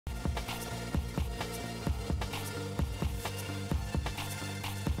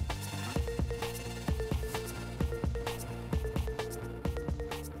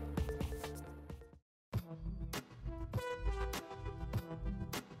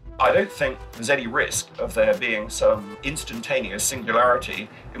I don't think there's any risk of there being some instantaneous singularity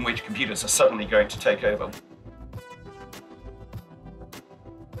in which computers are suddenly going to take over.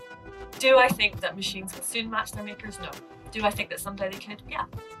 Do I think that machines will soon match their makers? No. Do I think that someday they could? Yeah.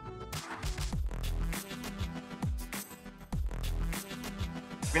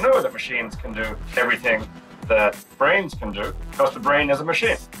 We know that machines can do everything that brains can do, because the brain is a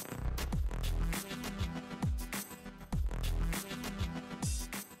machine.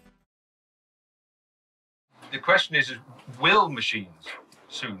 The question is, will machines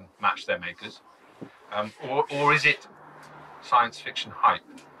soon match their makers? Or is it science fiction hype?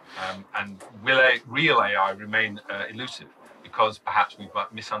 And will real AI remain elusive because perhaps we've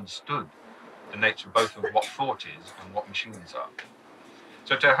misunderstood the nature both of what thought is and what machines are?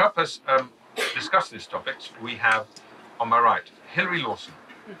 So to help us discuss this topic, we have, on my right, Hilary Lawson.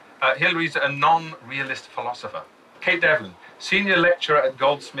 Hilary's a non-realist philosopher. Kate Devlin, senior lecturer at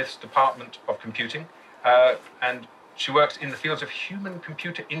Goldsmith's Department of Computing, and she works in the fields of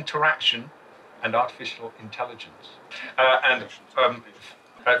human-computer interaction and artificial intelligence.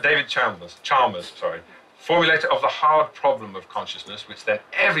 David Chalmers, formulator of the hard problem of consciousness, which then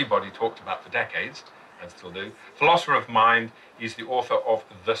everybody talked about for decades, and still do. Philosopher of mind, he's the author of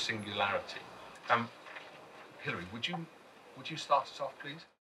The Singularity. Hilary, would you start us off, please?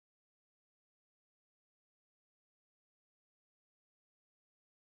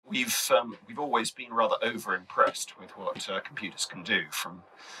 We've always been rather over-impressed with what computers can do, from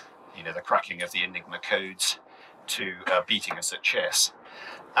the cracking of the Enigma codes to beating us at chess.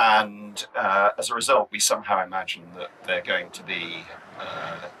 And as a result, we somehow imagine that they're going to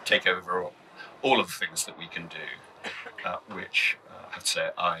take over all of the things that we can do, which I'd say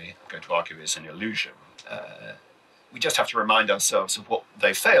I'm going to argue is an illusion. We just have to remind ourselves of what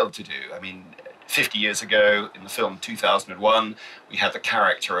they failed to do. I mean, 50 years ago, in the film 2001, we had the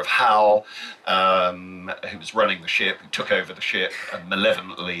character of Hal, who was running the ship, who took over the ship and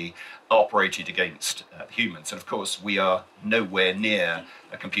malevolently operated against humans. And of course, we are nowhere near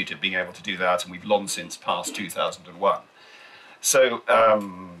a computer being able to do that, and we've long since passed 2001. So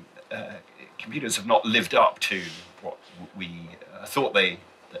computers have not lived up to what we thought they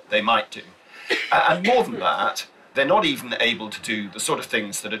might do. And more than that, they're not even able to do the sort of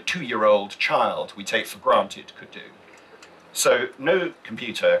things that a 2-year-old child we take for granted could do. So no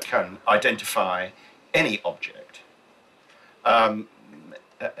computer can identify any object that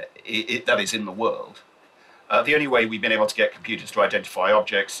is in the world. The only way we've been able to get computers to identify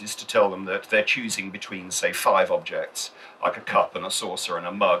objects is to tell them that they're choosing between, say, 5 objects, like a cup and a saucer and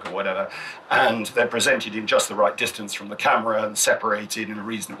a mug or whatever, and they're presented in just the right distance from the camera and separated in a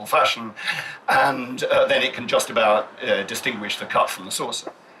reasonable fashion, and then it can just about distinguish the cup from the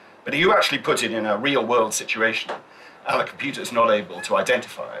saucer. But if you actually put it in a real-world situation, and the computer's not able to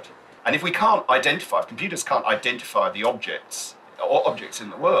identify it, and if computers can't identify the objects or objects in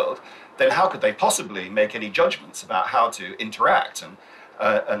the world, then how could they possibly make any judgments about how to interact and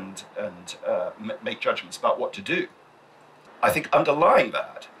make judgments about what to do? I think underlying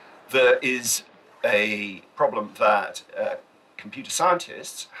that, there is a problem that computer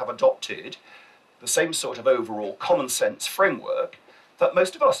scientists have adopted the same sort of overall common sense framework that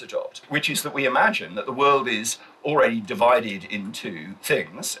most of us adopt, which is that we imagine that the world is already divided into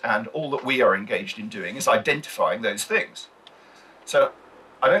things, and all that we are engaged in doing is identifying those things. So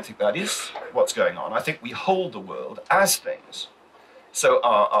I don't think that is what's going on. I think we hold the world as things. So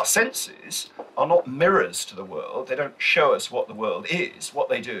our senses are not mirrors to the world. They don't show us what the world is. What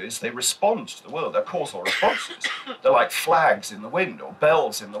they do is they respond to the world. They're causal responses. They're like flags in the wind or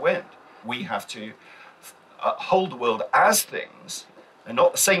bells in the wind. We have to hold the world as things, and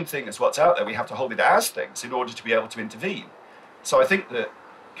not the same thing as what's out there. We have to hold it as things in order to be able to intervene. So I think that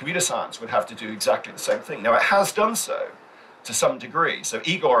computer science would have to do exactly the same thing. Now, it has done so to some degree. So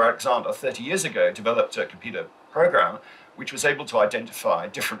Igor Alexander, 30 years ago, developed a computer program which was able to identify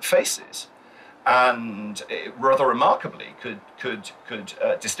different faces, and it rather remarkably could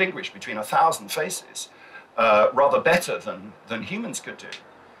distinguish between 1,000 faces rather better than humans could do.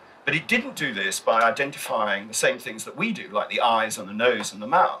 But it didn't do this by identifying the same things that we do, like the eyes and the nose and the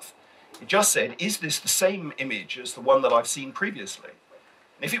mouth. It just said, is this the same image as the one that I've seen previously?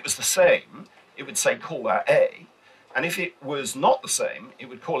 And if it was the same, it would say, call that A. And if it was not the same, it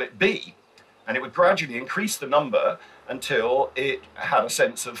would call it B. And it would gradually increase the number until it had a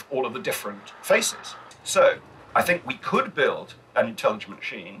sense of all of the different faces. So I think we could build an intelligent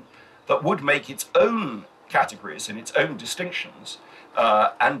machine that would make its own categories and its own distinctions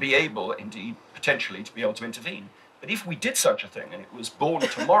and be able, indeed, potentially to be able to intervene. But if we did such a thing and it was born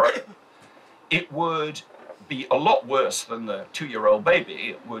tomorrow, it would be a lot worse than the 2-year-old baby.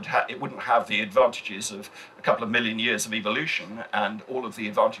 It wouldn't have the advantages of a couple of million years of evolution and all of the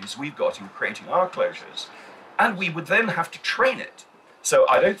advantages we've got in creating our closures. And we would then have to train it. So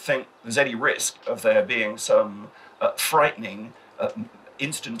I don't think there's any risk of there being some frightening,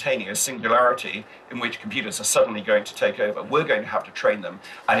 instantaneous singularity in which computers are suddenly going to take over. We're going to have to train them,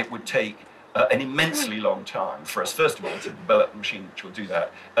 and it would take an immensely long time for us, first of all, to develop a machine which will do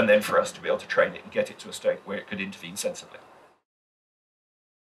that, and then for us to be able to train it and get it to a state where it could intervene sensibly.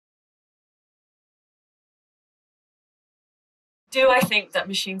 Do I think that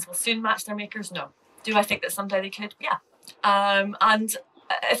machines will soon match their makers? No. Do I think that someday they could? Yeah. And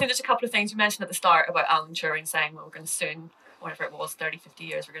I think there's a couple of things you mentioned at the start about Alan Turing saying, well, we're going to soon, whatever it was, 30, 50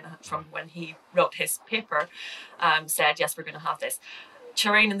 years, we're going to, from when he wrote his paper, said, yes, we're going to have this.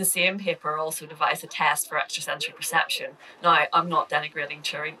 Turing in the same paper also devised a test for extrasensory perception. Now, I'm not denigrating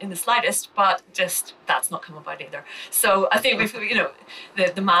Turing in the slightest, but just that's not come about either. So I think we've,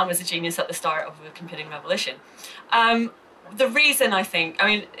 the man was a genius at the start of the computing revolution. The reason I think,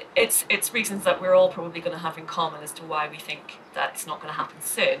 it's reasons that we're all probably going to have in common as to why we think that it's not going to happen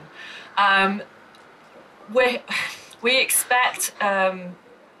soon. We expect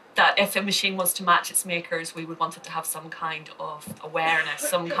that if a machine wants to match its makers, we would want it to have some kind of awareness,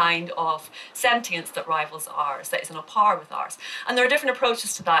 some kind of sentience that rivals ours, that is on a par with ours. And there are different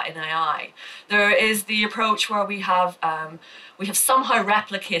approaches to that in AI. There is the approach where we have somehow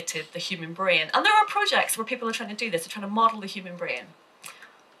replicated the human brain. And there are projects where people are trying to do this, they're trying to model the human brain.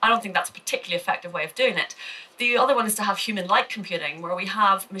 I don't think that's a particularly effective way of doing it. The other one is to have human-like computing, where we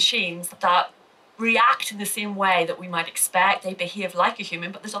have machines that react in the same way that we might expect. They behave like a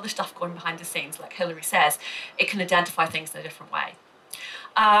human, but there's other stuff going behind the scenes. Like Hilary says, it can identify things in a different way.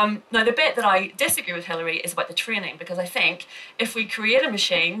 Now, the bit that I disagree with Hilary is about the training, because I think if we create a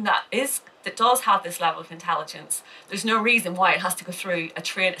machine that does have this level of intelligence, there's no reason why it has to go through a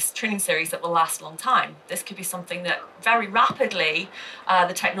training series that will last a long time. This could be something that very rapidly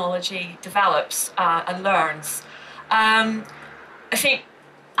the technology develops and learns. I think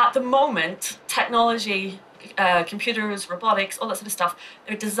at the moment, technology, computers, robotics, all that sort of stuff,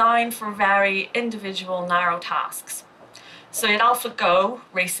 they're designed for very individual, narrow tasks. So at AlphaGo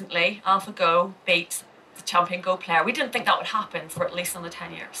recently, AlphaGo beat the champion Go player. We didn't think that would happen for at least another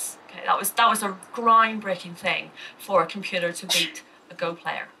 10 years. Okay, that was a groundbreaking thing for a computer to beat a Go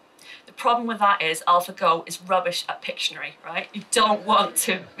player. The problem with that is AlphaGo is rubbish at Pictionary, right? You don't want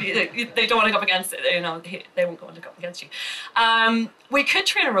to, they don't want to go up against it, they won't want to go up against you. We could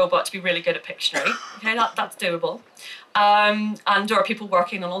train a robot to be really good at Pictionary, okay, that's doable. And there are people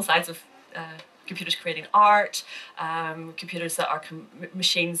working on all sides of computers creating art, computers that are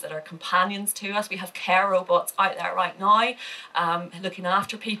machines that are companions to us. We have care robots out there right now, looking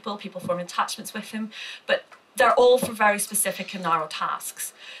after people forming attachments with them, but they're all for very specific and narrow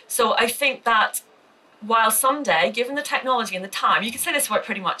tasks. So I think that while someday, given the technology and the time, you can say this about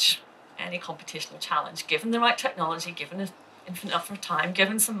pretty much any computational challenge, given the right technology, given an infinite enough of time,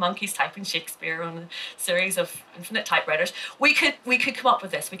 given some monkeys typing Shakespeare on a series of infinite typewriters, we could come up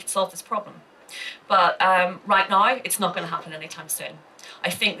with this, we could solve this problem. But right now, it's not going to happen anytime soon. I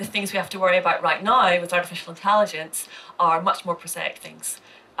think the things we have to worry about right now with artificial intelligence are much more prosaic things.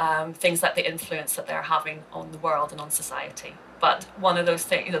 Things like the influence that they're having on the world and on society. But one of those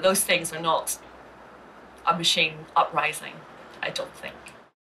things, those things are not a machine uprising, I don't think.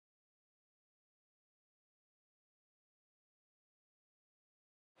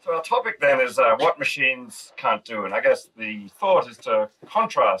 So our topic then is what machines can't do, and I guess the thought is to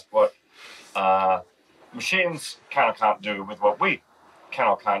contrast what machines can or can't do with what we can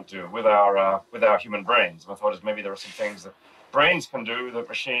or can't do with our human brains. My thought is maybe there are some things that brains can do that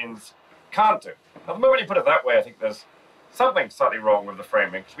machines can't do. Now, the moment you put it that way, I think there's something slightly wrong with the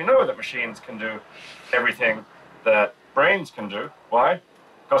framing, because we know that machines can do everything that brains can do. Why?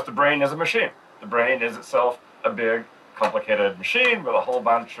 Because the brain is a machine. The brain is itself a big, complicated machine with a whole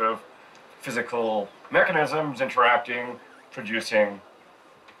bunch of physical mechanisms interacting, producing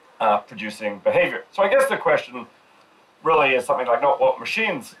behavior. So I guess the question really is something like not what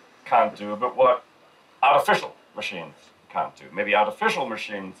machines can't do, but what artificial machines can't do. Maybe artificial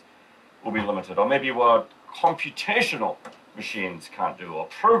machines will be limited, or maybe what computational machines can't do, or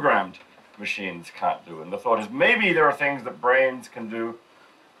programmed machines can't do. And the thought is maybe there are things that brains can do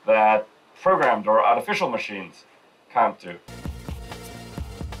that programmed or artificial machines can't do.